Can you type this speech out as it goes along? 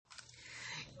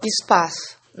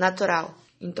Espaço, natural,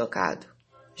 intocado.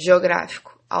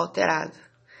 Geográfico, alterado.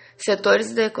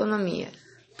 Setores da economia: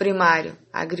 primário,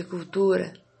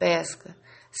 agricultura, pesca.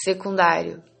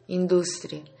 Secundário,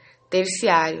 indústria.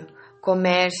 Terciário,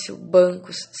 comércio,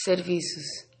 bancos, serviços.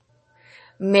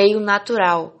 Meio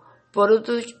natural,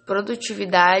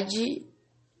 produtividade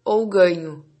ou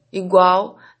ganho,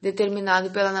 igual determinado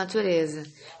pela natureza.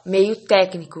 Meio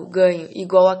técnico, ganho,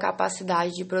 igual à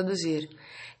capacidade de produzir.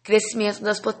 Crescimento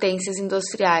das potências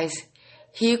industriais.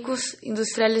 Ricos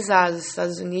industrializados,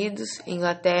 Estados Unidos,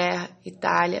 Inglaterra,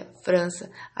 Itália, França,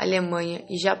 Alemanha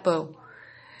e Japão.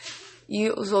 E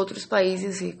os outros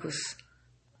países ricos,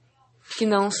 que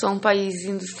não são países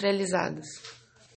industrializados.